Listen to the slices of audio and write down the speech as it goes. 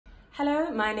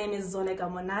Hello, my name is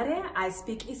Zoleka Monare. I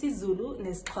speak isiZulu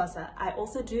nesiXhosa. I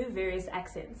also do various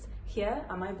accents. Here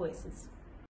are my voices.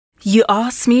 You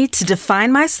asked me to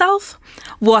define myself?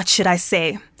 What should I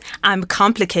say? I'm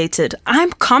complicated.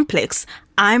 I'm complex.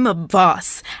 I'm a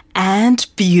boss and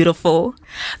beautiful.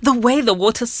 The way the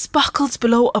water sparkles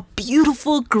below a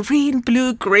beautiful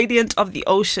green-blue gradient of the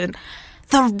ocean.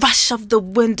 The rush of the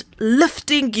wind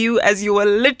lifting you as you are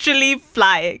literally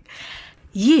flying.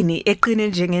 Yini eqine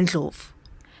njengendlovu,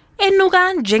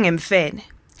 enuka njengemfene,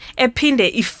 ephinde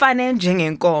ifane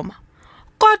njengenkomo,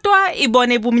 kodwa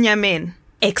ibone ebumnyameni.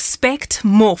 Expect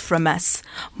more from us,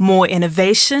 more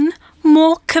innovation,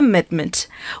 more commitment.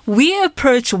 We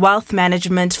approach wealth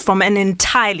management from an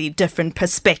entirely different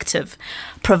perspective,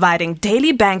 providing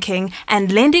daily banking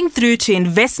and lending through to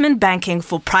investment banking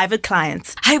for private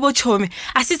clients. Hayibo chomi,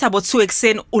 asithabo 2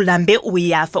 ekseni ulambe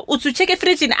uyafa, uthi check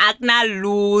efridge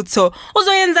akunalutho.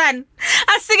 Uzoyenzani?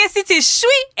 Asike sithi shwi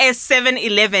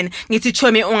e7-Eleven. Ngithi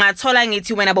chomi ungathola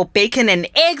ngithi wena bo bacon and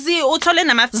eggs uthole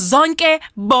nama zonke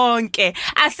bonke.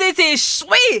 Asithi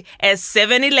shwi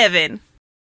e7-Eleven.